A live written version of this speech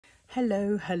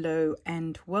Hello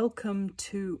and welcome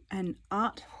to an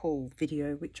art haul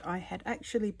video which I had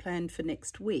actually planned for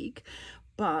next week,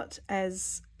 but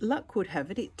as luck would have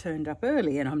it, it turned up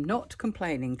early and I'm not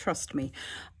complaining, trust me.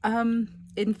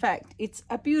 In fact, it's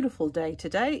a beautiful day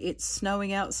today. It's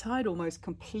snowing outside, almost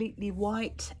completely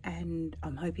white, and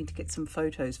I'm hoping to get some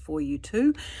photos for you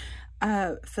too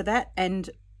for that. And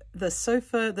the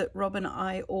sofa that Rob and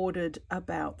I ordered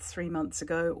about 3 months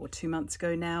ago or 2 months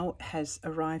ago now has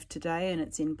arrived today, and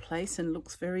it's in place and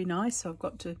looks very nice. So I've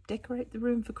got to decorate the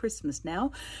room for Christmas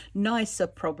now. Nicer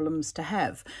problems to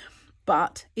have.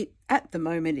 But at the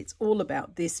moment, it's all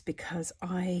about this because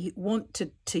I want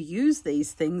to use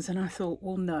these things. And I thought,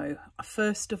 well, no,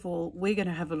 first of all, we're going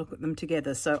to have a look at them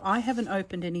together. So I haven't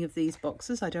opened any of these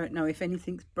boxes. I don't know if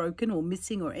anything's broken or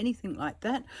missing or anything like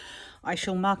that. I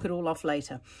shall mark it all off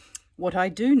later. What I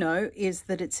do know is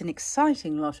that it's an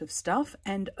exciting lot of stuff.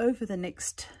 And over the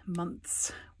next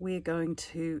months, we're going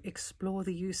to explore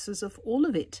the uses of all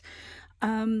of it.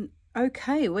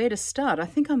 Okay, where to start? I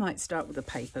think I might start with the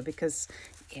paper because,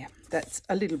 yeah, that's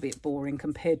a little bit boring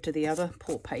compared to the other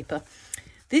poor paper.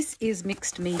 This is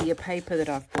mixed media paper that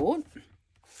I've bought.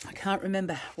 I can't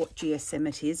remember what GSM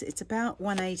it is. It's about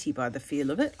 180 by the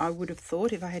feel of it. I would have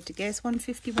thought, if I had to guess,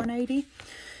 150, 180.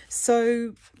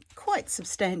 So quite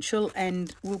substantial,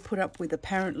 and we'll put up with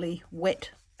apparently wet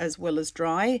as well as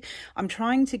dry. I'm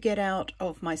trying to get out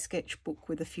of my sketchbook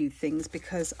with a few things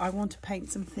because I want to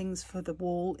paint some things for the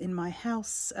wall in my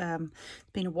house. It's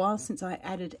been a while since I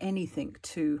added anything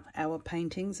to our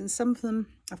paintings, and some of them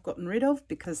I've gotten rid of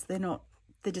because they're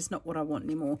just not what I want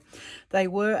anymore. They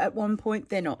were at one point,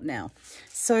 they're not now.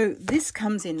 So this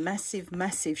comes in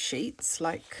massive sheets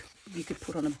like you could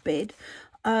put on a bed.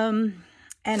 And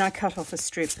I cut off a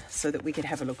strip so that we could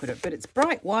have a look at it. But it's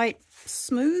bright white,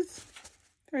 smooth,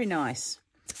 very nice.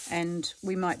 And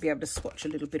we might be able to swatch a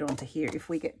little bit onto here if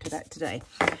we get to that today.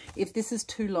 If this is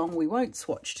too long, we won't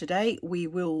swatch today.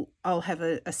 I'll have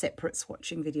a separate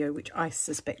swatching video, which I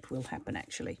suspect will happen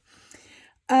actually.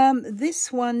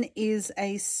 This one is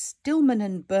a Stillman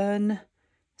and Burn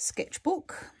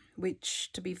sketchbook,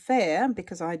 which, to be fair,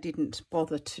 because I didn't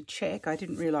bother to check, I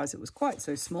didn't realise it was quite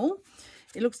so small.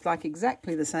 It looks like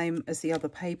exactly the same as the other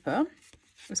paper.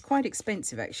 It was quite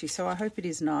expensive actually, so I hope it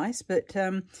is nice. But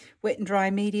wet and dry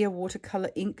media, watercolour,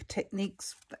 ink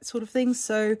techniques, that sort of thing.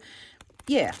 So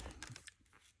yeah,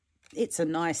 it's a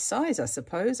nice size, I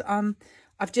suppose.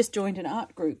 I've just joined an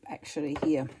art group actually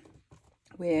here,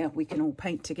 where we can all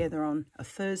paint together on a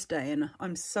Thursday, and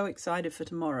I'm so excited for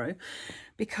tomorrow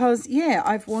because, yeah,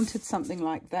 I've wanted something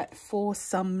like that for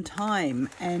some time,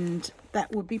 and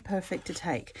that would be perfect to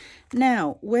take.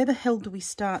 Now, where the hell do we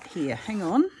start here? Hang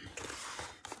on.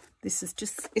 This is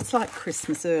just, it's like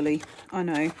Christmas early. I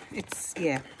know, it's,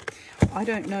 yeah. I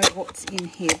don't know what's in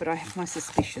here, but I have my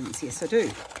suspicions. Yes, I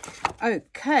do.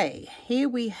 Okay, here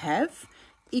we have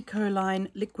Ecoline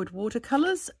liquid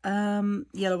watercolours,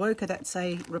 yellow ochre. That's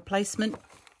a replacement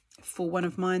for one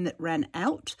of mine that ran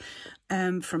out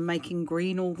from making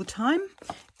green all the time,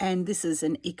 and this is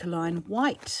an Ecoline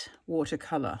white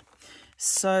watercolour.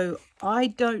 So I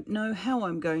don't know how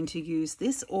I'm going to use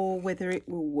this or whether it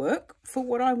will work for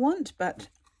what I want, but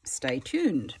stay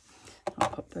tuned. I'll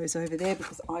pop those over there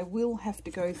because I will have to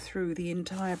go through the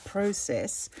entire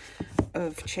process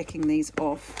of checking these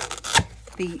off.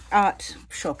 The art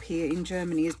shop here in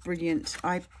Germany is brilliant.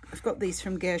 I've got these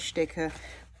from Gerstecker,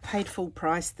 paid full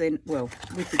price then, well,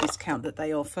 with the discount that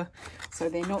they offer. So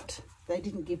they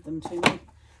didn't give them to me.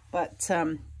 But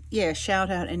yeah, shout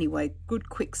out anyway. Good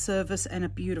quick service and a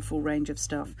beautiful range of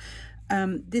stuff.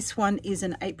 This one is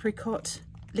an apricot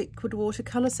liquid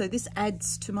watercolor, so this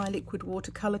adds to my liquid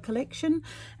watercolor collection,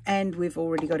 and we've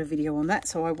already got a video on that,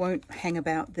 so I won't hang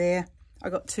about there. I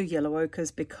got 2 yellow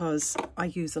ochres because I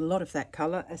use a lot of that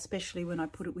colour, especially when I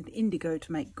put it with indigo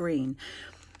to make green.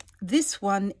 This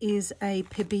one is a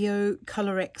Pebeo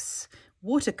Colorex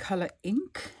watercolour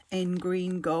ink in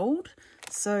green gold.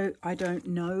 So I don't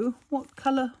know what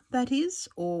colour that is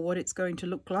or what it's going to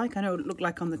look like. I know it looked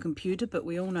like on the computer, but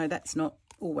we all know that's not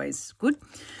always good.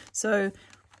 So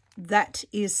that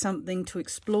is something to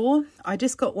explore. I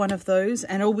just got one of those,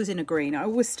 and always in a green. I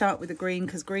always start with a green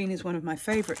because green is one of my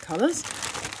favourite colours,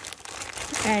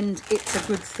 and it's a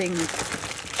good thing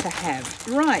to have.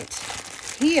 Right,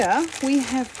 here we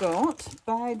have got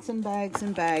bags and bags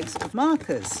and bags of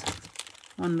markers.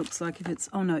 One looks like if it's,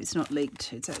 oh no, it's not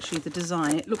leaked. It's actually the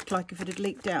design. It looked like if it had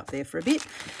leaked out there for a bit.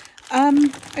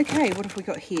 Okay, what have we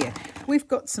got here? We've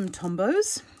got some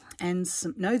Tombos. And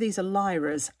some, no, these are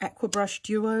Lyra's Aquabrush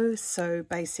Duo. So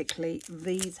basically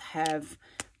these have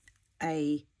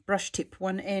a brush tip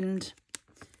one end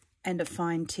and a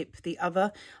fine tip the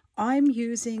other. I'm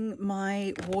using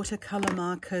my watercolor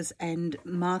markers and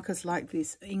markers like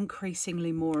this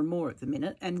increasingly more and more at the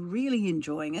minute, and really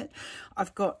enjoying it.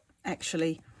 I've got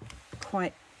actually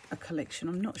quite a collection.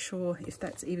 I'm not sure if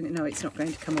that's even, no, it's not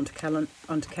going to come onto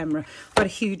camera. I've got a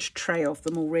huge tray of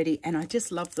them already, and I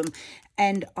just love them.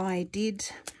 And I did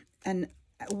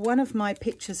one of my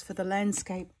pictures for the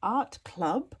Landscape Art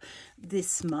Club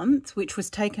this month, which was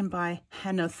taken by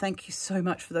Hannah. Thank you so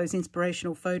much for those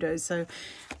inspirational photos. So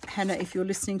Hannah, if you're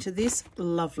listening to this,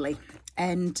 lovely.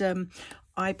 And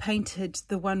I painted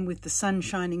the one with the sun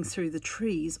shining through the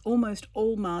trees, almost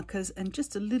all markers and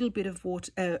just a little bit of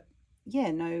water,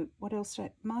 what else?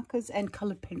 Markers and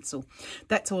coloured pencil.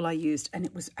 That's all I used, and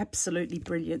it was absolutely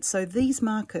brilliant. So these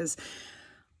markers,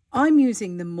 I'm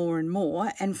using them more and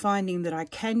more and finding that I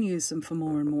can use them for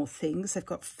more and more things. They've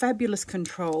got fabulous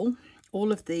control,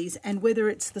 all of these, and whether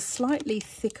it's the slightly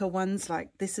thicker ones,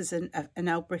 like this is an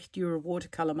Albrecht Dürer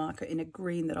watercolour marker in a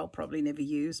green that I'll probably never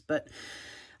use, but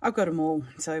I've got them all,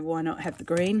 so why not have the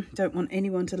green? Don't want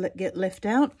anyone to get left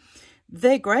out.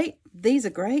 They're great. These are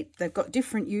great. They've got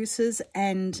different uses,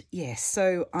 and yes,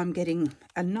 so I'm getting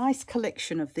a nice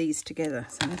collection of these together.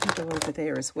 So let me go over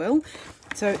there as well.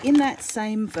 So in that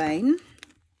same vein,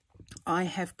 I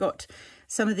have got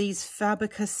some of these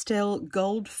Faber-Castell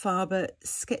Goldfarbe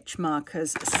sketch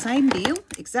markers. Same deal,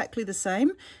 exactly the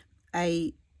same.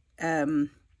 A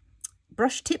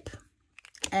brush tip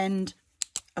and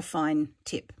a fine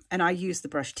tip. And I use the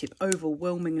brush tip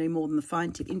overwhelmingly more than the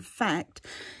fine tip. In fact,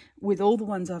 with all the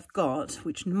ones I've got,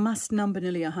 which must number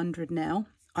nearly 100 now,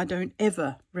 I don't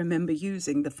ever remember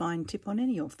using the fine tip on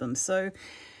any of them. So,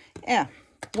 yeah,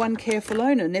 one careful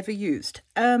owner, never used.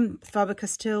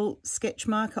 Faber-Castell sketch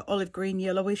marker, olive green,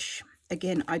 yellowish.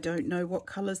 Again, I don't know what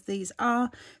colours these are.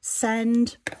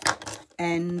 Sand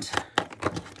and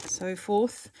so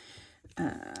forth.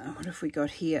 What have we got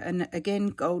here? And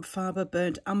again, Goldfarbe,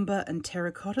 burnt umber and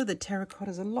terracotta. The terracotta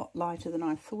is a lot lighter than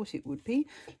I thought it would be.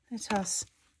 Let us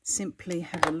simply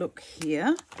have a look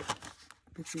here.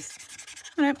 This is,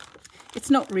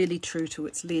 it's not really true to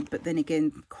its lid, but then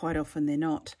again, quite often they're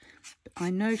not. But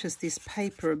I notice this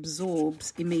paper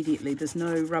absorbs immediately. There's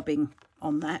no rubbing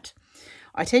on that.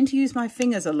 I tend to use my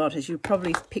fingers a lot, as you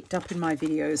probably picked up in my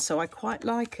videos, so I quite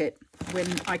like it when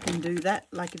I can do that.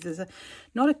 Like if there's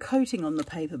not a coating on the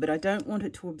paper, but I don't want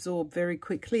it to absorb very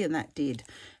quickly, and that did.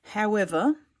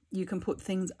 However, you can put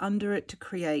things under it to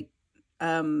create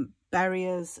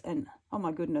barriers and, oh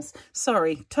my goodness,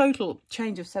 sorry, total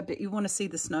change of subject. You want to see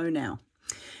the snow now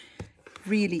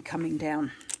really coming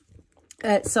down.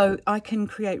 So I can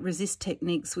create resist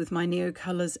techniques with my Neo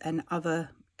colours and other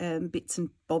bits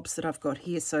and bobs that I've got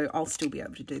here, so I'll still be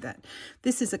able to do that.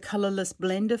 This is a colourless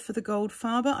blender for the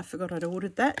Goldfarbe. I forgot I'd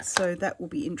ordered that, so that will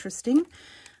be interesting.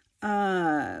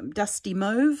 Dusty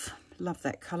mauve, love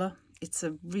that colour. It's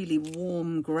a really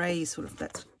warm grey sort of,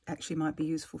 that actually might be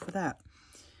useful for that.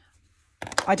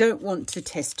 I don't want to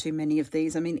test too many of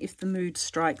these. I mean, if the mood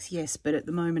strikes, yes, but at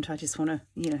the moment I just want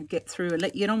to, get through and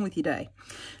let you get on with your day.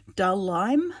 Dull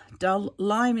lime. Dull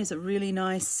lime is a really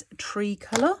nice tree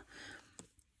colour.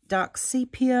 Dark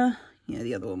sepia. Yeah,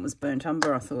 the other one was burnt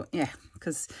umber. I thought, yeah,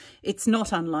 because it's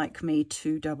not unlike me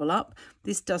to double up.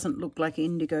 This doesn't look like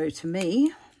indigo to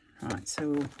me. All right,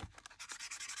 so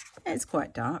yeah, it's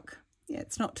quite dark. Yeah,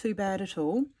 it's not too bad at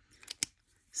all.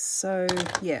 So,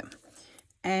 yeah.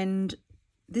 And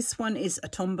this one is a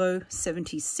Tombow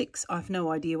 76. I've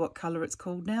no idea what colour it's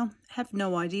called now. Have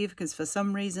no idea, because for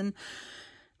some reason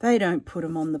they don't put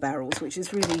them on the barrels, which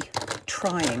is really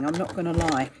trying, I'm not going to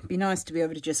lie. It'd be nice to be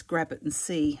able to just grab it and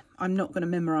see. I'm not going to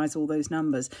memorise all those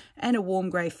numbers. And a warm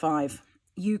grey 5.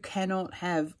 You cannot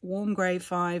have warm grey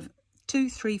 5, 2,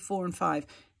 3, 4 and 5.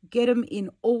 Get them in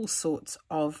all sorts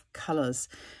of colours.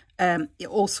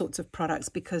 All sorts of products,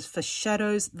 because for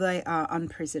shadows they are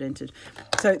unprecedented.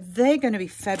 So they're going to be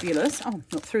fabulous. Oh,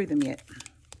 not through them yet.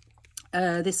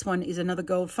 This one is another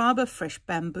Goldfarbe, fresh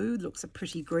bamboo. Looks a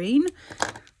pretty green.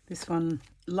 This one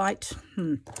light.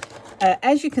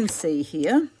 As you can see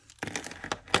here,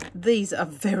 these are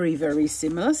very, very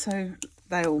similar, so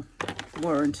they'll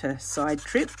warrant a side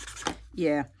trip.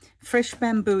 Yeah, fresh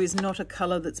bamboo is not a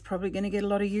colour that's probably going to get a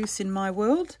lot of use in my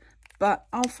world, but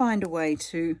I'll find a way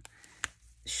to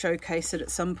showcase it at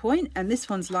some point. And this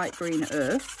one's light green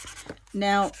earth.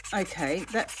 Now, okay,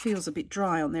 that feels a bit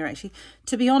dry on there actually.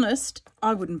 To be honest,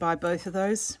 I wouldn't buy both of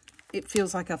those. It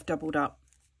feels like I've doubled up.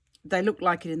 They look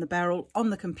like it in the barrel. On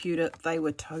the computer, they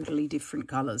were totally different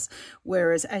colours.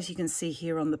 Whereas, as you can see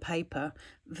here on the paper,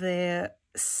 they're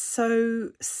so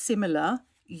similar,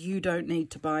 you don't need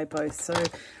to buy both. So,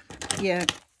 yeah,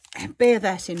 bear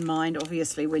that in mind.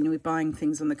 Obviously, when we're buying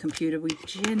things on the computer, we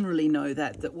generally know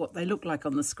that what they look like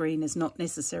on the screen is not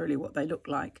necessarily what they look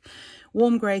like.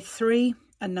 Warm grey 3,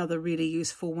 another really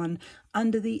useful one.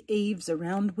 Under the eaves,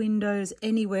 around windows,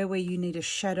 anywhere where you need a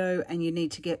shadow and you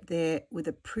need to get there with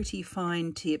a pretty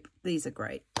fine tip. These are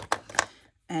great.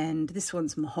 And this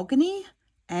one's mahogany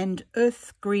and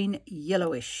earth green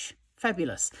yellowish.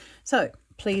 Fabulous. So,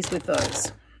 pleased with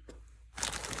those.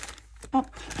 Oh,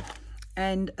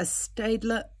 and a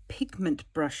Staedtler pigment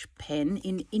brush pen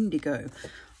in indigo.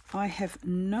 I have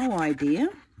no idea.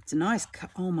 It's a nice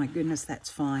oh my goodness, that's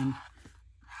fine.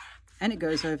 And it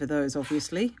goes over those,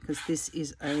 obviously, because this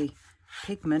is a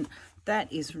pigment.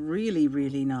 That is really,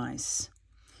 really nice.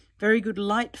 Very good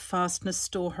light fastness,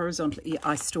 store horizontally. Yeah,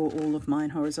 I store all of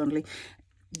mine horizontally.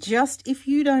 Just if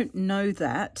you don't know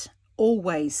that,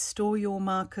 always store your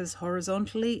markers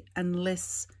horizontally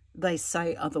unless they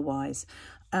say otherwise.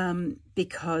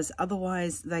 Because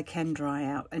otherwise they can dry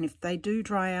out. And if they do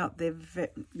dry out,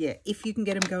 if you can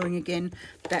get them going again,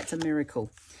 that's a miracle.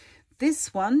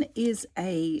 This one is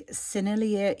a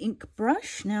Sennelier ink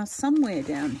brush. Now, somewhere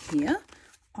down here,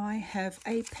 I have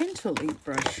a Pentel ink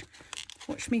brush.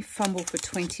 Watch me fumble for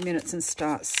 20 minutes and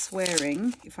start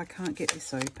swearing if I can't get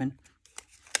this open.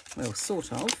 Well,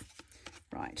 sort of.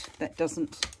 Right, that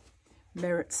doesn't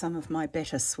merit some of my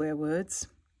better swear words.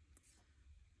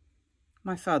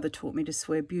 My father taught me to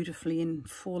swear beautifully in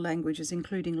 4 languages,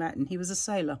 including Latin. He was a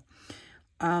sailor.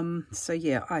 So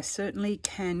yeah, I certainly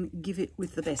can give it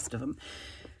with the best of them.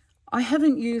 I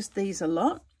haven't used these a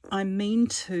lot. I mean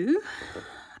to.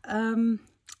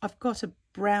 I've got a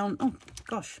brown, oh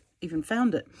gosh, even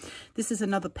found it. This is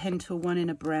another Pentel one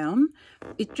in a brown.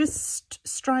 It just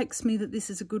strikes me that this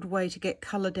is a good way to get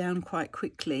colour down quite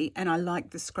quickly, and I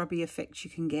like the scrubby effect you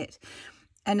can get.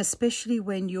 And especially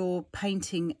when you're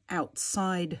painting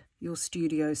outside your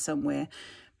studio somewhere,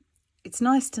 it's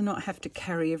nice to not have to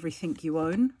carry everything you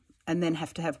own and then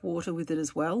have to have water with it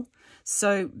as well.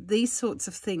 So these sorts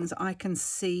of things I can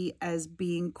see as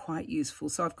being quite useful.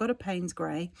 So I've got a Payne's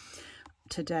Grey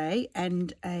today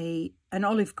and an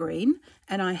olive green,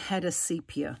 and I had a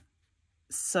sepia.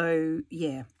 So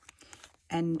yeah.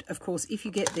 And of course, if you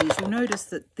get these, you'll notice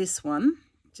that this one,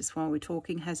 just while we're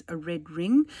talking, has a red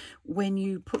ring. When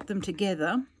you put them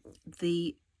together,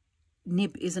 the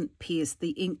nib isn't pierced,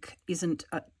 the ink isn't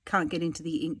can't get into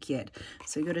the ink yet,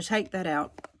 so you've got to take that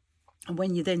out, and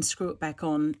when you then screw it back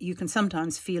on, you can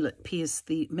sometimes feel it pierce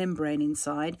the membrane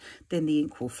inside, then the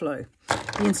ink will flow.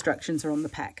 The instructions are on the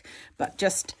pack, but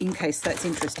just in case that's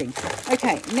interesting.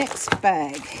 Okay, next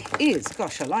bag is,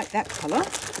 gosh, I like that colour.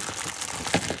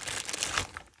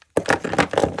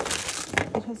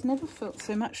 It has never felt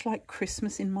so much like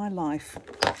Christmas in my life.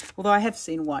 Although I have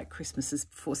seen white Christmases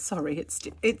before. Sorry,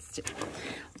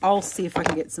 I'll see if I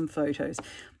can get some photos.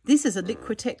 This is a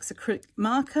Liquitex acrylic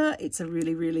marker. It's a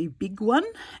really, really big one,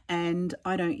 and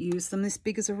I don't use them this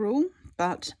big as a rule,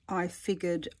 but I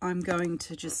figured I'm going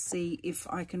to just see if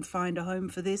I can find a home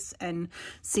for this and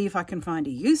see if I can find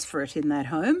a use for it in that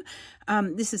home.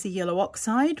 This is a yellow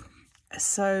oxide,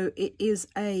 so it is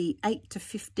a 8 to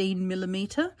 15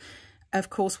 millimeter. Of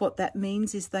course, what that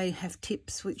means is they have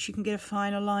tips which you can get a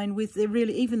finer line with. They're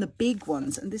really, even the big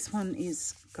ones, and this one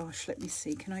is, gosh, let me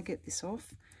see, can I get this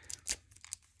off?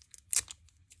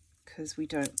 Because we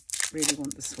don't really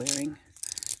want the swearing.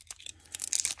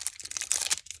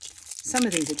 Some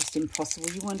of these are just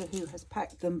impossible. You wonder who has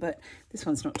packed them, but this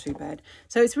one's not too bad.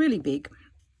 So it's really big.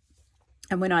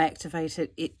 And when I activate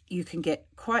it, you can get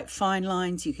quite fine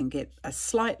lines. You can get a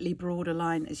slightly broader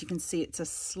line. As you can see, it's a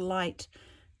slight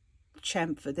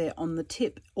chamfer there on the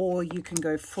tip, or you can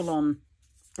go full on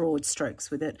broad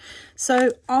strokes with it.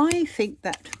 So I think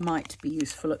that might be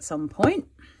useful at some point.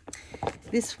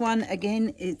 This one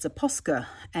again, it's a Posca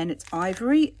and it's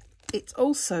ivory. It's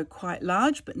also quite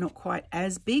large but not quite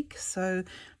as big, so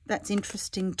that's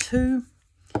interesting too.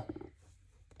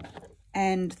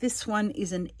 And this one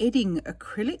is an Edding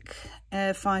acrylic,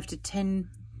 5 to 10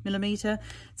 millimeter.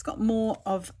 It's got more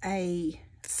of a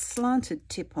slanted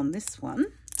tip on this one.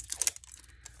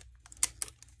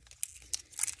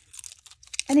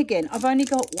 And again, I've only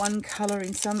got one colour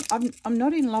in some. I'm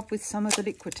not in love with some of the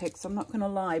Liquitex, I'm not going to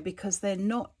lie, because they're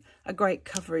not a great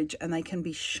coverage and they can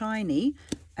be shiny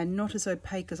and not as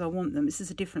opaque as I want them. This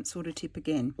is a different sort of tip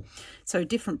again. So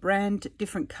different brand,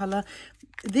 different colour.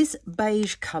 This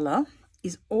beige colour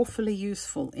is awfully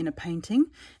useful in a painting,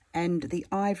 and the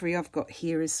ivory I've got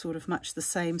here is sort of much the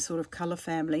same sort of colour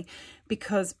family,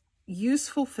 because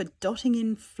useful for dotting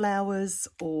in flowers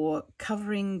or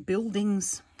covering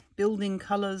buildings, building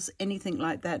colours, anything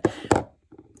like that.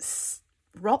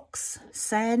 Rocks,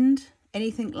 sand,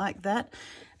 anything like that.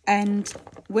 And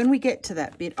when we get to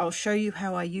that bit, I'll show you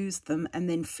how I use them and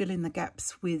then fill in the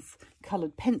gaps with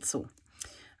coloured pencil.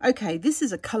 Okay, this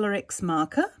is a Colorex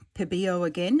marker, Pebeo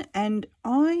again, and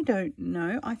I don't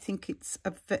know, I think it's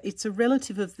a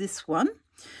relative of this one.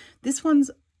 This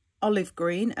one's olive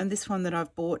green, and this one that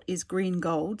I've bought is green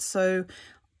gold. So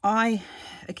I,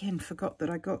 again, forgot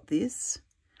that I got this.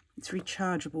 It's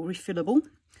rechargeable, refillable,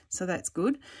 so that's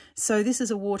good. So this is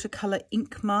a watercolour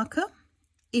ink marker.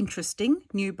 Interesting,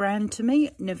 new brand to me.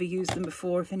 Never used them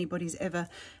before. If anybody's ever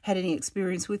had any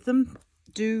experience with them,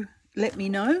 do let me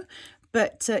know.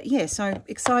 But yeah, so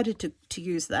excited to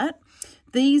use that.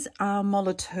 These are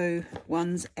Molotow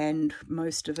ones, and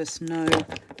most of us know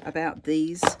about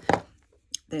these.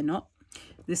 They're not.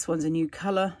 This one's a new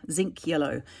colour, zinc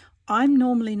yellow. I'm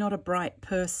normally not a bright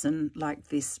person like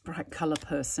this, bright colour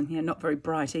person. Yeah, not very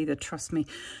bright either, trust me.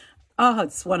 Oh,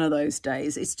 it's one of those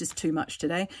days. It's just too much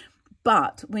today.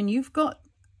 But when you've got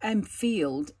a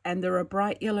field and there are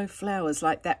bright yellow flowers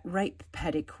like that rape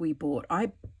paddock we bought,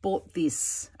 I bought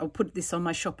this. I'll put this on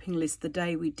my shopping list the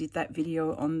day we did that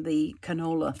video on the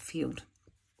canola field,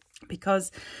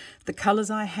 because the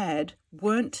colours I had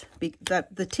weren't big,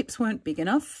 the tips weren't big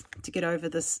enough to get over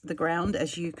the ground.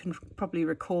 As you can probably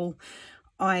recall,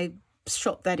 I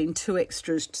shot that in 2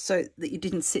 extras so that you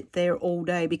didn't sit there all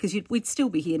day, because we'd still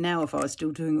be here now if I was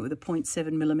still doing it with a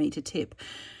 0.7mm tip.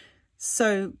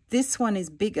 So this one is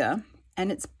bigger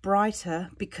and it's brighter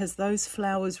because those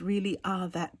flowers really are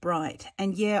that bright.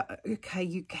 And yeah, okay,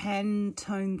 you can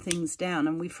tone things down,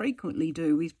 and we frequently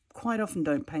do. We quite often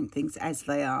don't paint things as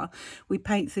they are. We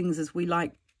paint things as we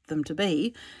like them to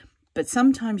be, but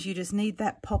sometimes you just need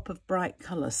that pop of bright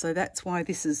colour. So that's why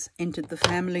this has entered the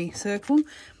family circle.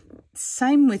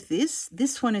 Same with this.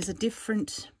 This one is a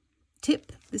different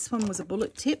tip. This one was a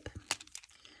bullet tip.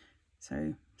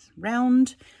 So it's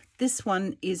round. This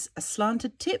one is a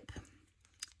slanted tip.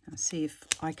 I'll see if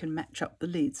I can match up the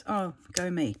lids. Oh,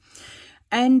 go me.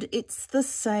 And it's the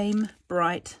same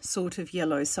bright sort of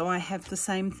yellow. So I have the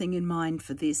same thing in mind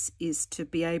for this, is to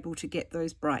be able to get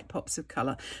those bright pops of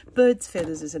colour. Bird's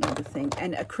feathers is another thing.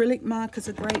 And acrylic markers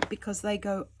are great because they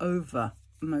go over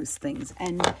most things.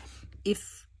 And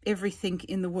if everything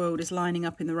in the world is lining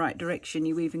up in the right direction,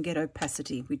 you even get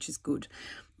opacity, which is good.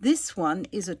 This one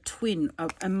is a twin, a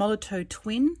Molotow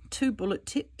twin, 2 bullet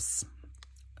tips.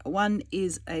 One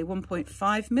is a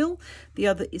 1.5mm, the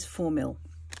other is 4mm.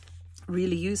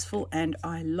 Really useful, and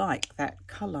I like that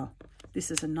colour.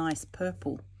 This is a nice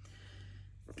purple.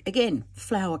 Again,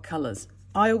 flower colours.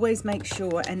 I always make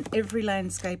sure, and every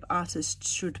landscape artist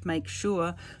should make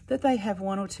sure, that they have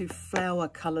 1 or 2 flower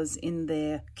colours in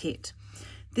their kit.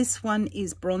 This one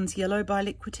is Bronze Yellow by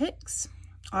Liquitex.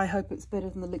 I hope it's better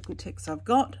than the Liquitex I've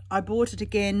got. I bought it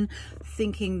again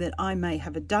thinking that I may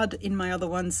have a dud in my other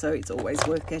one, so it's always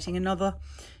worth getting another.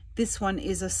 This one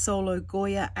is a Solo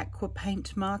Goya Aqua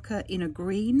Paint marker in a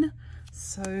green.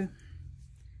 So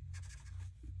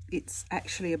it's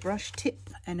actually a brush tip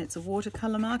and it's a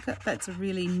watercolour marker. That's a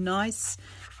really nice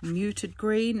muted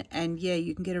green, and yeah,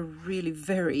 you can get a really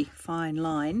very fine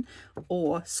line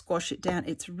or squash it down.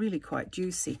 It's really quite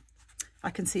juicy. I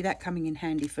can see that coming in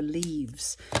handy for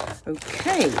leaves.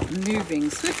 Okay, moving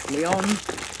swiftly on,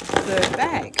 third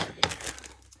bag.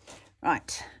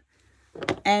 Right,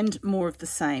 and more of the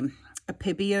same. A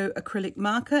Pebeo acrylic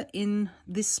marker in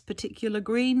this particular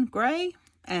grey,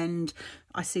 and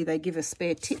I see they give a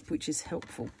spare tip, which is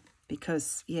helpful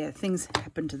because, yeah, things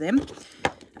happen to them.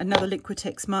 Another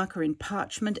Liquitex marker in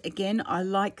parchment. Again, I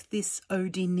like this Eau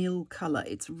de Nil colour.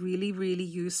 It's really, really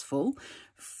useful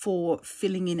for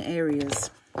filling in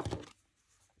areas.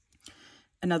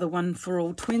 Another one for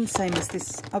all twins, same as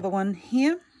this other one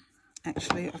here.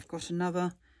 Actually, I've got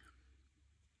another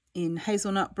in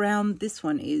hazelnut brown. This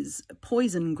one is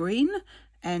poison green,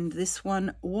 and this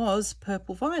one was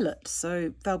purple violet,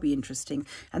 so they'll be interesting.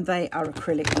 And they are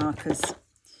acrylic markers.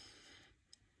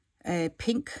 A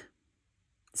pink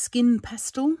skin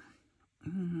pastel.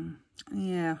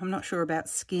 Yeah, I'm not sure about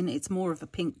skin. It's more of a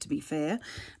pink, to be fair,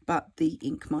 but the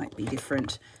ink might be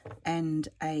different. And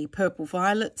a purple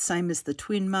violet, same as the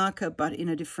twin marker, but in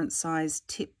a different size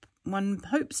tip. One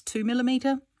hopes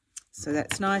 2mm, so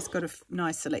that's nice. Got a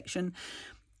nice selection.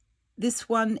 This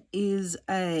one is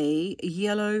a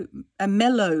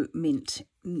mellow mint.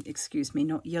 Excuse me,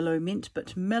 not yellow mint,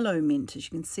 but mellow mint, as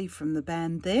you can see from the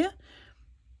band there.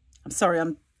 I'm sorry,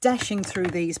 I'm dashing through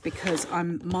these because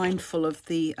I'm mindful of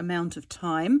the amount of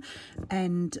time,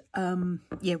 and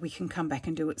yeah, we can come back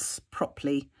and do it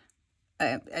properly,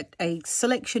 a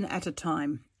selection at a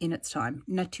time, in its time.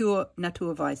 Natural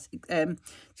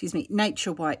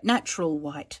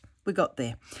white, we got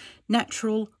there.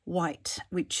 Natural white,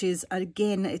 which is,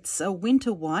 again, it's a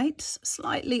winter white,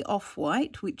 slightly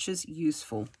off-white, which is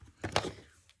useful.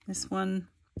 This one,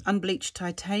 unbleached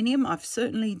titanium. I've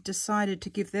certainly decided to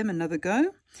give them another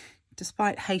go,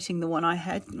 despite hating the one I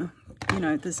had. You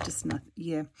know, there's just nothing.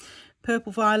 Yeah.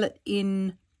 Purple violet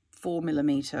in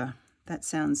 4mm. That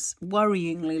sounds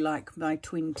worryingly like my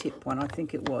twin tip one, I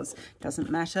think it was. Doesn't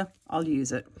matter, I'll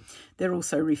use it. They're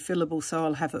also refillable, so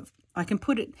I'll have it. I can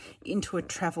put it into a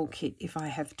travel kit if I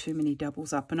have too many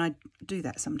doubles up, and I do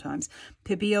that sometimes.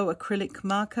 Pebeo acrylic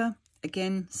marker,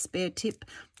 again, spare tip.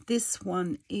 This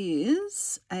one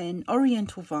is an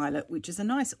oriental violet, which is a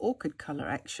nice orchid colour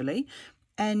actually,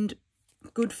 and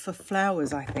good for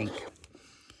flowers, I think.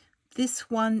 This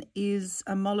one is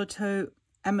a Molotow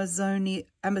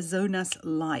Amazonas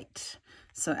Light.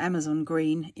 So Amazon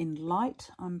green in light.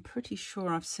 I'm pretty sure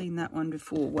I've seen that one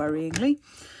before, worryingly.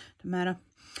 Don't matter.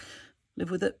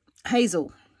 Live with it.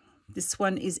 Hazel. This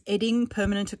one is Edding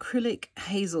permanent acrylic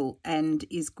hazel and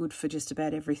is good for just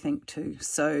about everything too.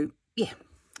 So yeah,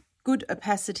 good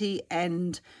opacity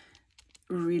and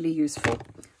really useful.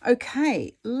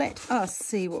 Okay, let us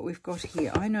see what we've got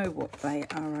here. I know what they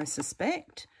are, I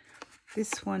suspect.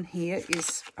 This one here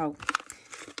is, oh,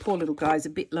 poor little guy's a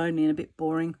bit lonely and a bit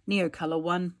boring. Neocolor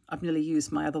one. I've nearly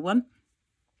used my other one.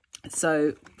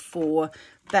 So for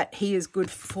that, he is good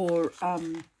for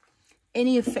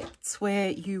any effects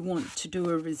where you want to do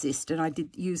a resist. And I did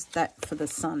use that for the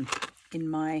sun in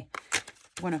my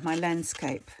one of my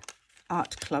landscape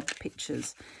art club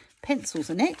pictures. Pencils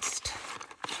are next.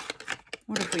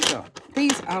 What have we got?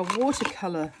 These are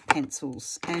watercolor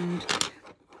pencils, and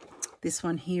this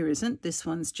one here isn't. This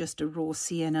one's just a raw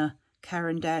sienna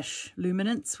Caran d'Ache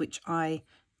luminance, which I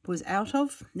was out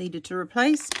of, needed to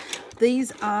replace.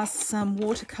 These are some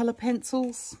watercolor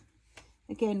pencils.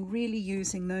 Again, really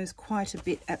using those quite a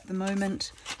bit at the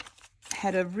moment.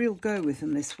 Had a real go with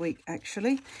them this week,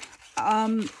 actually.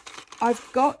 I've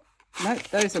got, nope,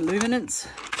 those are luminance.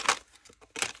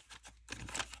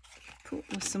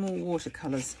 Put some more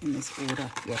watercolors in this order.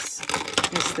 Yes,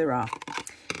 yes, there are.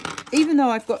 Even though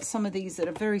I've got some of these that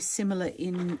are very similar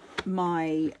in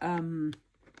my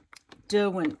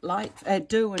Derwent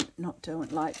Lightfast,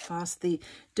 the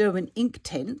Derwent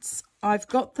Inktense, I've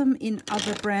got them in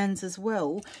other brands as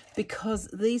well, because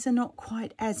these are not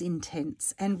quite as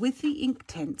intense. And with the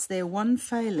Inktense, their one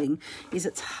failing is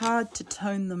it's hard to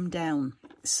tone them down.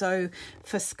 So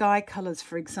for sky colours,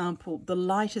 for example, the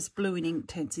lightest blue in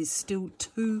Inktense is still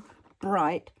too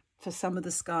bright for some of the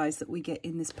skies that we get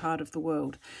in this part of the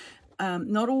world.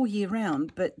 Not all year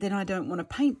round, but then I don't want to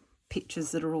paint pictures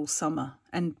that are all summer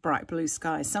and bright blue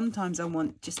skies. Sometimes I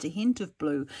want just a hint of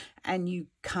blue, and you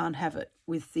can't have it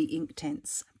with the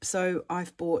Inktense. So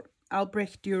I've bought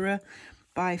Albrecht Dürer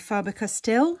by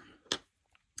Faber-Castell,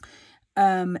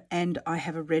 and I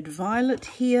have a red violet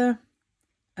here,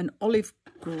 an olive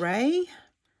grey,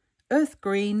 earth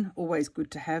green, always good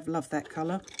to have, love that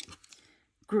colour.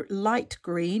 Light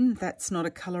green, that's not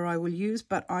a colour I will use,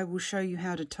 but I will show you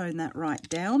how to tone that right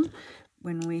down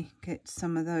when we get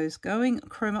some of those going.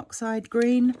 Chrome oxide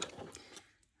green,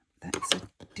 that's a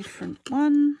different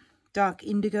one. Dark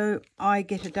indigo, I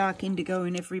get a dark indigo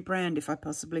in every brand if I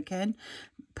possibly can.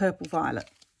 Purple violet.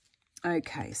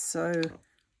 Okay, so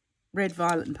red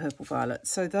violet and purple violet.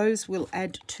 So those will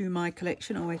add to my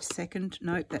collection. Oh, wait a second.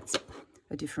 Nope, that's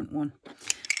a different one.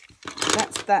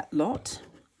 That's that lot.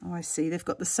 Oh, I see. They've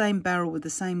got the same barrel with the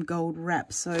same gold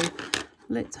wrap. So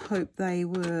let's hope they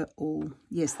were all.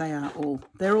 Yes, they are all.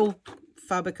 They're all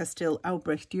Faber-Castell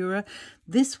Albrecht Dürer.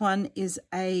 This one is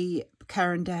a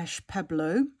Caran d'Ache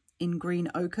Pablo in green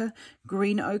ochre.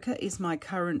 Green ochre is my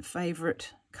current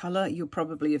favourite colour. You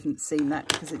probably haven't seen that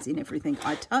because it's in everything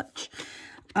I touch.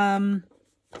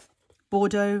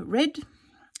 Bordeaux red.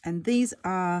 And these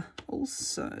are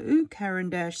also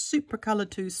Caran d'Ache Supracolor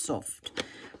 2 Soft.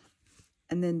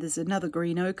 And then there's another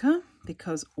green ochre,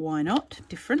 because why not?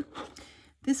 Different.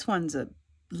 This one's a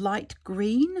light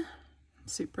green,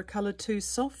 Supracolor 2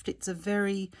 Soft. It's a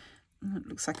very, it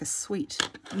looks like a sweet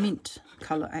mint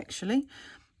colour, actually.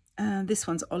 This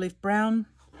one's olive brown,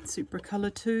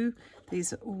 Supracolor 2.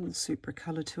 These are all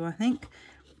Supracolor 2, I think.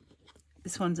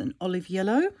 This one's an olive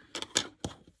yellow.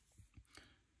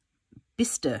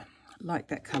 Bister, like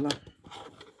that colour.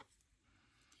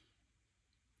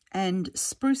 And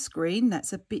spruce green,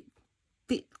 that's a bit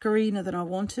greener than I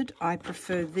wanted. I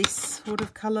prefer this sort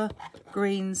of colour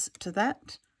greens to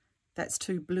that. That's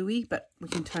too bluey, but we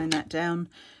can tone that down.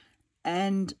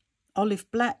 And olive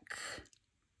black,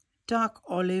 dark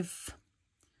olive,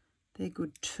 they're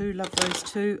good too, love those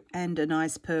too. And a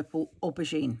nice purple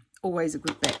aubergine, always a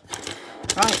good bet.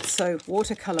 Right, so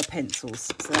watercolour pencils,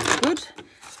 so that's good.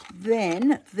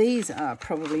 Then these are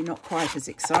probably not quite as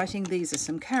exciting. These are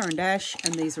some Caran d'Ache,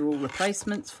 and these are all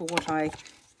replacements for what I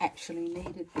actually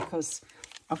needed because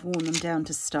I've worn them down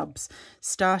to stubs.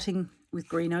 Starting with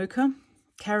green ochre,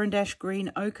 Caran d'Ache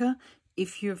green ochre.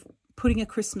 If you're putting a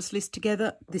Christmas list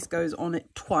together, this goes on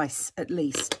it twice at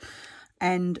least.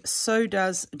 And so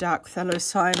does dark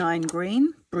phthalocyanine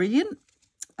green, brilliant.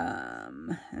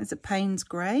 There's a Payne's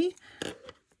grey,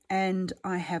 and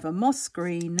I have a moss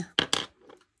green,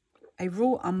 a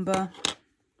raw umber,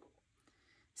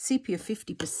 sepia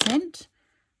 50%,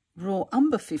 raw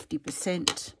umber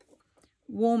 50%,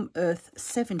 warm earth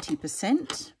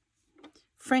 70%,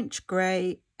 French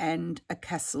grey, and a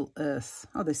Castle earth.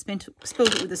 Oh, they spelled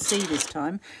it with a C this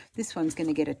time. This one's going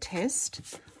to get a test.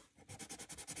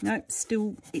 No,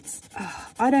 still, it's,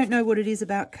 I don't know what it is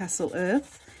about Castle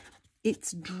earth.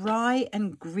 It's dry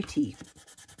and gritty.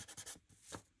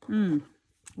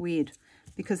 Weird.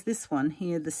 Because this one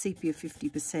here, the sepia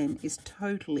 50%, is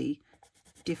totally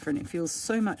different. It feels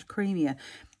so much creamier.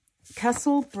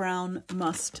 Castle brown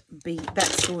must be that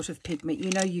sort of pigment. You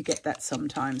know, you get that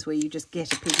sometimes where you just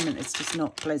get a pigment, it's just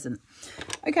not pleasant.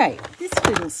 Okay, this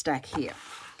little stack here.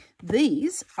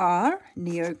 These are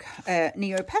Neo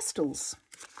Pastels.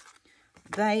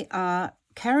 They are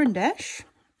Caran d'Ache,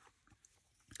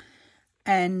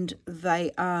 and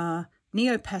they are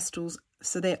Neo Pastels,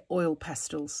 so they're oil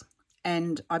pastels.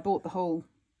 And I bought the whole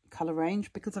colour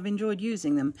range because I've enjoyed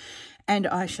using them, and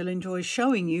I shall enjoy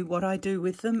showing you what I do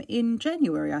with them in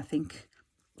January, I think.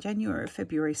 January or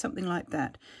February, something like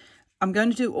that. I'm going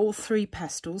to do all three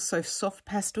pastels, so soft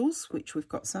pastels, which we've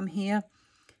got some here,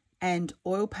 and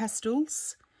oil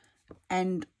pastels,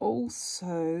 and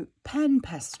also pan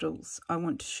pastels. I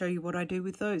want to show you what I do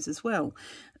with those as well.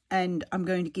 And I'm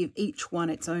going to give each one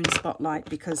its own spotlight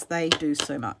because they do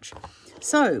so much.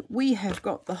 So we have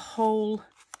got the whole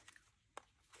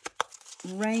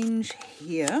range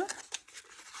here,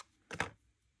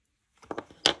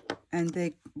 and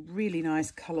they're really nice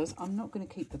colours. I'm not going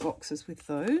to keep the boxes with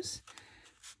those.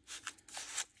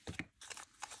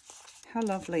 How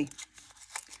lovely.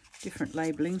 Different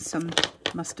labelling. Some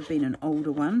must have been an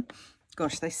older one.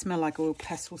 Gosh, they smell like oil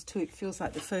pastels too. It feels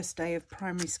like the first day of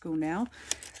primary school now,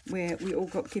 where we all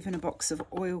got given a box of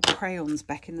oil crayons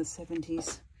back in the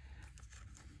 70s.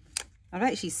 I've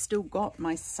actually still got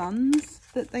my son's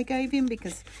that they gave him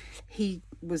because he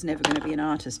was never going to be an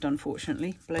artist,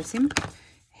 unfortunately. Bless him.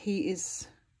 He is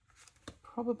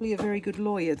probably a very good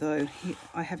lawyer, though.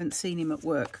 I haven't seen him at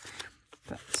work,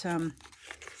 but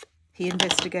he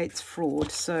investigates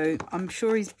fraud, so I'm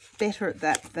sure he's better at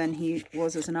that than he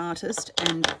was as an artist.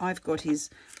 And I've got his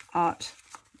art,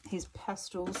 his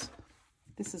pastels.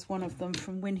 This is one of them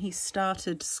from when he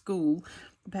started school,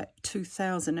 about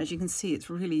 2000. As you can see, it's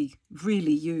really,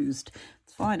 really used.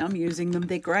 It's fine, I'm using them.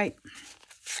 They're great,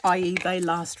 i.e. they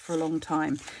last for a long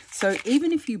time. So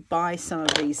even if you buy some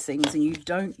of these things and you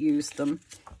don't use them,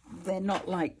 they're not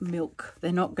like milk.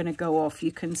 They're not going to go off.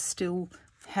 You can still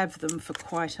have them for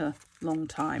quite a long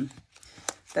time.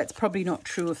 That's probably not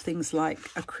true of things like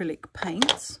acrylic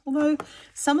paints, although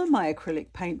some of my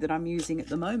acrylic paint that I'm using at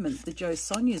the moment, the Jo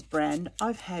Sonja's brand,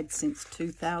 I've had since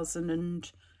 2000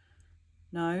 and,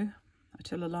 no, I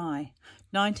tell a lie,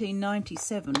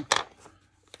 1997.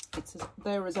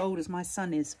 They're as old as my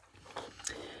son is.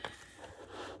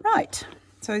 Right,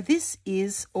 so this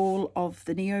is all of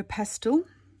the Neo Pastel.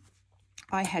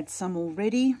 I had some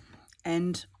already,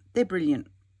 and they're brilliant.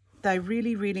 They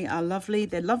really, really are lovely.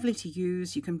 They're lovely to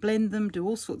use. You can blend them, do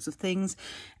all sorts of things.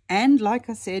 And like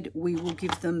I said, we will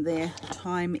give them their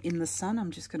time in the sun. I'm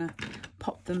just going to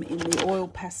pop them in the oil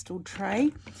pastel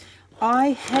tray. I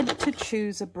had to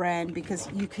choose a brand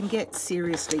because you can get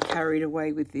seriously carried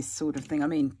away with this sort of thing. I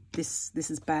mean, this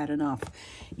is bad enough.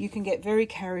 You can get very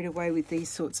carried away with these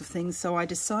sorts of things. So I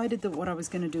decided that what I was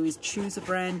going to do is choose a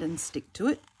brand and stick to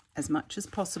it as much as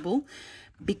possible,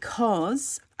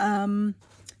 because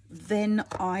then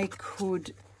I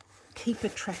could keep a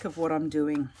track of what I'm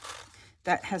doing.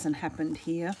 That hasn't happened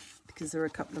here because there are a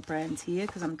couple of brands here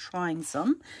because I'm trying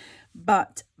some.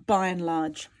 But by and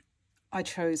large, I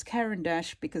chose Caran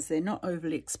d'Ache because they're not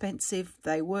overly expensive.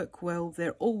 They work well.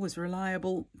 They're always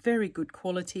reliable, very good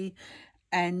quality,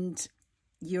 and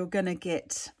you're going to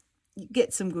get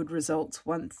some good results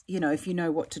once, you know, if you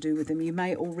know what to do with them. You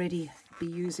may already be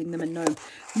using them and know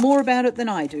more about it than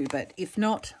I do, but if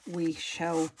not, we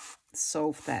shall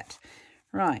solve that.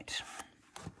 Right,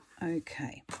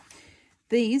 okay,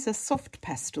 these are soft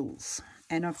pastels,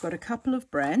 and I've got a couple of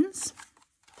brands.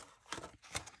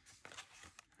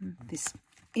 This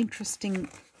interesting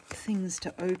things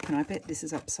to open. I bet this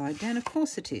is upside down. Of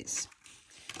course it is.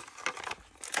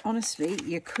 Honestly,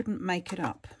 you couldn't make it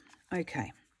up.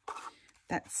 Okay,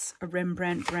 that's a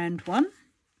Rembrandt brand one.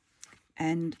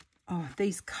 And oh,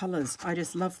 these colours, I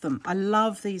just love them. I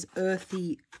love these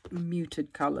earthy,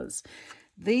 muted colours.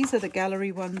 These are the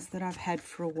gallery ones that I've had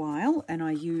for a while and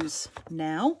I use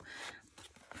now.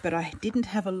 But I didn't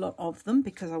have a lot of them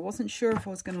because I wasn't sure if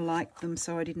I was going to like them,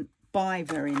 so I didn't buy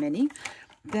very many.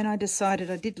 Then I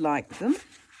decided I did like them.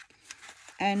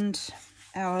 And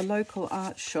our local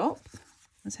art shop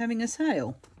was having a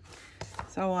sale.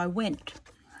 So I went,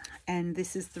 and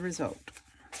this is the result.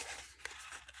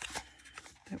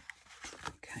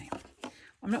 Okay.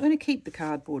 I'm not going to keep the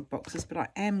cardboard boxes, but I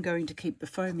am going to keep the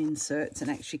foam inserts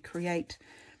and actually create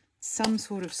some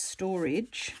sort of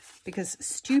storage, because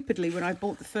stupidly when I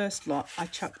bought the first lot, I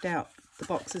chucked out the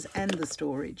boxes and the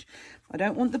storage. I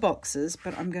don't want the boxes,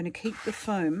 but I'm going to keep the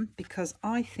foam because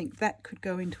I think that could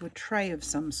go into a tray of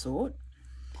some sort.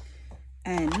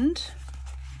 And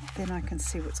then I can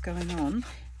see what's going on,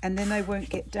 and then they won't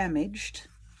get damaged,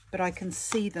 but I can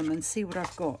see them and see what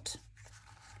I've got.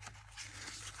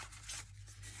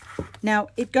 Now,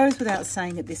 it goes without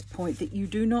saying at this point that you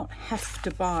do not have to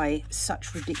buy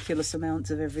such ridiculous amounts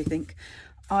of everything.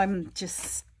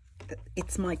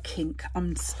 It's my kink.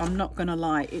 I'm not going to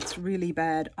lie. It's really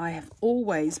bad. I have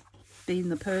always been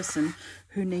the person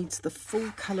who needs the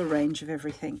full colour range of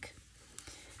everything.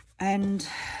 And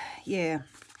yeah,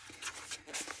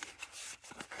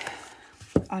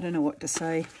 I don't know what to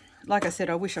say. Like I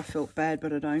said, I wish I felt bad,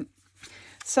 but I don't.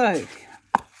 So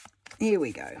here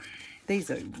we go.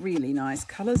 These are really nice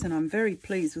colours, and I'm very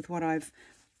pleased with what I've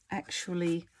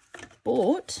actually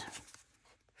bought,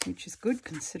 which is good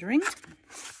considering.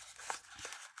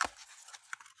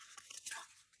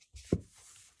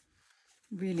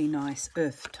 Really nice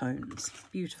earth tones.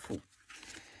 Beautiful.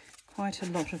 Quite a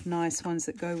lot of nice ones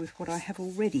that go with what I have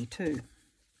already too.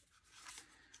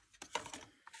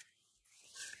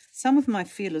 Some of my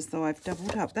feel as though I've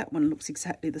doubled up. That one looks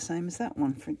exactly the same as that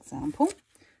one, for example.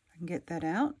 I can get that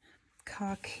out.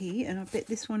 Khaki, and I bet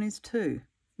this one is too.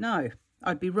 No,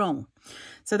 I'd be wrong.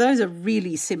 So those are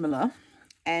really similar,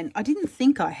 and I didn't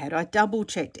think I had. I double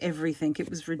checked everything. It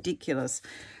was ridiculous.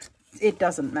 It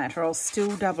doesn't matter. I'll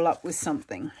still double up with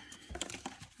something.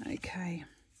 Okay.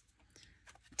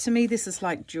 To me, this is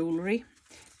like jewellery.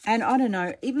 And I don't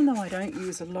know, even though I don't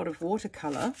use a lot of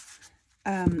watercolour,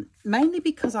 mainly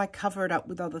because I cover it up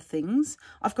with other things.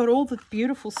 I've got all the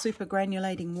beautiful super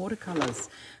granulating watercolours,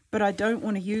 but I don't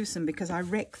want to use them because I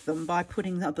wreck them by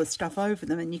putting other stuff over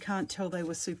them, and you can't tell they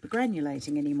were super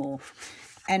granulating anymore.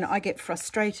 And I get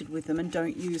frustrated with them and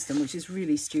don't use them, which is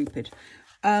really stupid.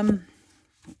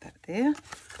 Put that there.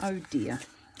 Oh dear.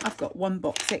 I've got one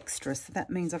box extra, so that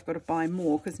means I've got to buy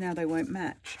more because now they won't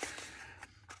match.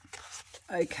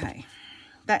 Okay,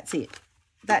 that's it.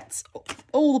 That's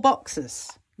all the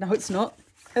boxes. No, it's not.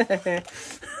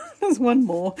 There's one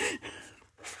more.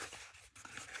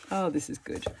 Oh, this is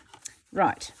good.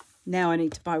 Right, now I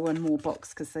need to buy one more box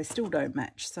because they still don't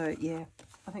match. So, yeah,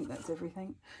 I think that's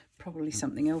everything. Probably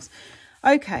something else.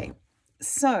 Okay,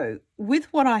 so with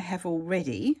what I have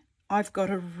already, I've got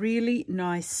a really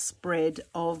nice spread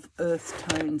of earth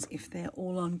tones. If they're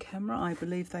all on camera, I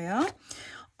believe they are.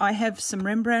 I have some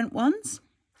Rembrandt ones.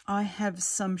 I have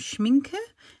some Schminke,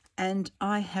 and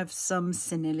I have some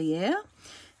Sennelier.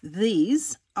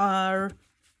 These are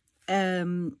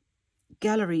Mangaio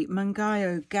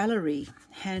Gallery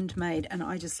handmade, and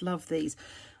I just love these.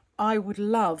 I would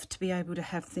love to be able to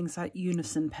have things like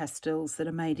unison pastels that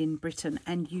are made in Britain,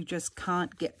 and you just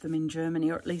can't get them in Germany,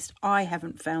 or at least I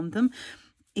haven't found them.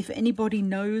 If anybody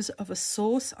knows of a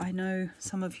source, I know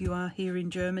some of you are here in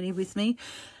Germany with me.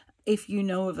 If you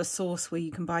know of a source where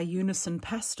you can buy unison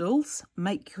pastels,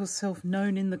 make yourself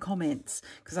known in the comments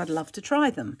because I'd love to try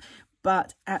them.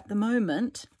 But at the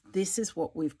moment, this is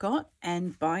what we've got,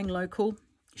 and buying local.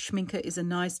 Schminke is a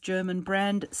nice German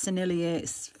brand. Sennelier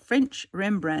is French.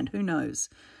 Rembrandt, who knows?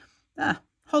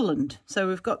 Holland. So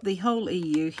we've got the whole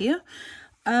EU here.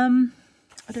 I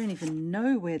don't even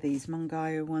know where these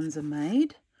Mangaio ones are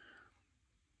made.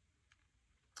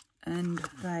 And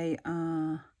they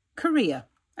are Korea.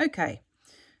 Okay,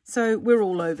 so we're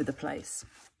all over the place.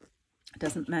 It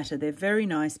doesn't matter. They're very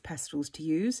nice pastels to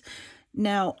use.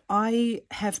 Now, I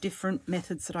have different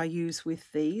methods that I use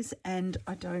with these, and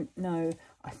I don't know,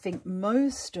 I think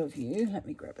most of you, let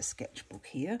me grab a sketchbook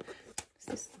here. Is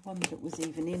this the one that it was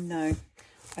even in? No,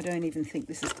 I don't even think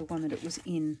this is the one that it was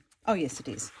in. Oh, yes, it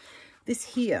is. This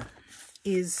here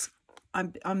is,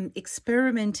 I'm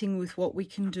experimenting with what we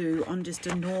can do on just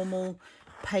a normal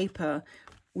paper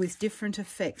with different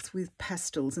effects with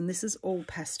pastels, and this is all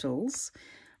pastels.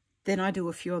 Then I do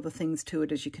a few other things to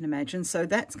it, as you can imagine. So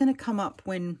that's going to come up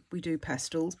when we do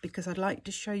pastels, because I'd like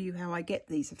to show you how I get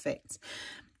these effects.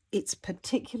 It's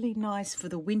particularly nice for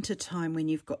the winter time when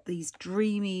you've got these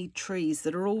dreamy trees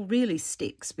that are all really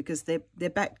sticks, because they're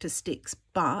back to sticks,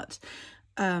 but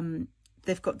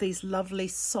they've got these lovely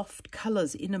soft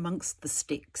colours in amongst the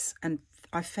sticks. And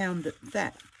I found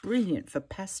that brilliant for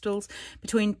pastels.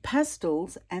 Between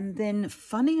pastels and then,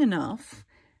 funny enough,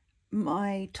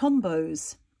 my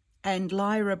Tombows and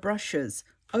Lyra brushes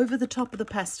over the top of the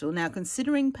pastel. Now,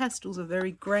 considering pastels are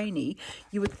very grainy,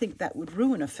 you would think that would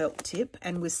ruin a felt tip,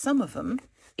 and with some of them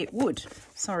it would.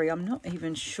 Sorry, I'm not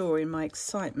even sure in my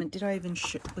excitement. Did I even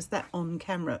was that on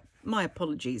camera? My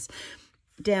apologies.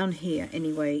 Down here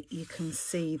anyway, you can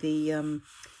see the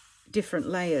different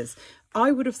layers.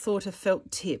 I would have thought a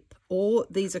felt tip or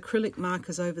these acrylic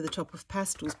markers over the top of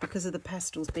pastels, because of the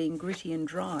pastels being gritty and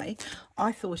dry,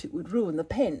 I thought it would ruin the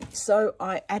pen. So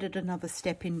I added another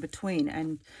step in between,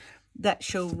 and that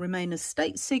shall remain a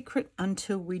state secret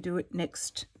until we do it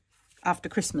next, after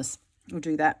Christmas. We'll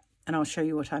do that and I'll show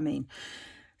you what I mean.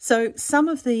 So some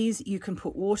of these you can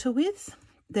put water with.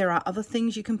 There are other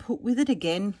things you can put with it.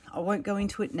 Again, I won't go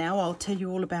into it now. I'll tell you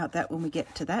all about that when we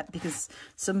get to that, because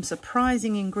some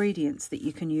surprising ingredients that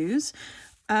you can use,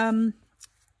 and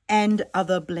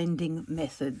other blending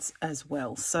methods as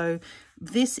well. So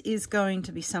this is going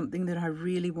to be something that I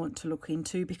really want to look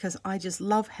into, because I just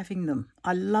love having them.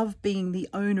 I love being the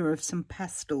owner of some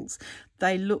pastels.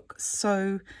 They look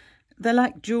so, they're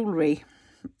like jewellery.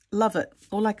 Love it.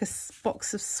 Or like a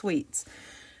box of sweets.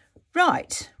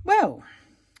 Right, well,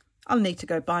 I'll need to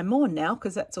go buy more now,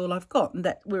 because that's all I've got, and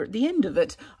that we're at the end of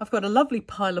it. I've got a lovely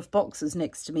pile of boxes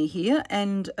next to me here,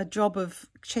 and a job of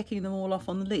checking them all off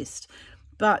on the list.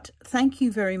 But thank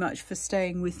you very much for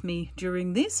staying with me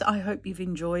during this. I hope you've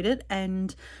enjoyed it,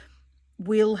 and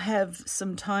we'll have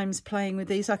some times playing with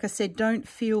these. Like I said, don't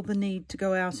feel the need to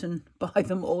go out and buy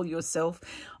them all yourself.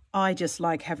 I just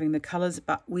like having the colours,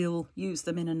 but we'll use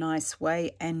them in a nice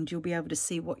way, and you'll be able to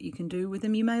see what you can do with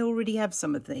them. You may already have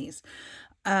some of these.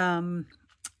 And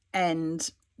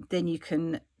then you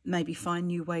can maybe find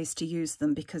new ways to use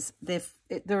them, because there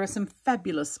are some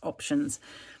fabulous options.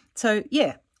 So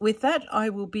yeah, with that, I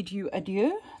will bid you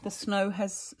adieu. The snow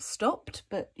has stopped,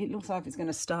 but it looks like it's going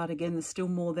to start again. There's still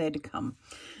more there to come.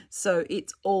 So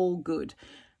it's all good.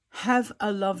 Have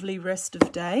a lovely rest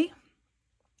of day,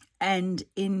 and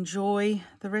enjoy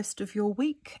the rest of your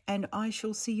week, and I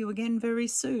shall see you again very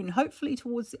soon. Hopefully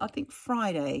towards, I think,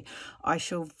 Friday. I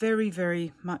shall very,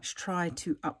 very much try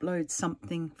to upload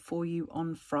something for you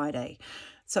on Friday.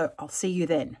 So I'll see you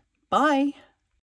then. Bye.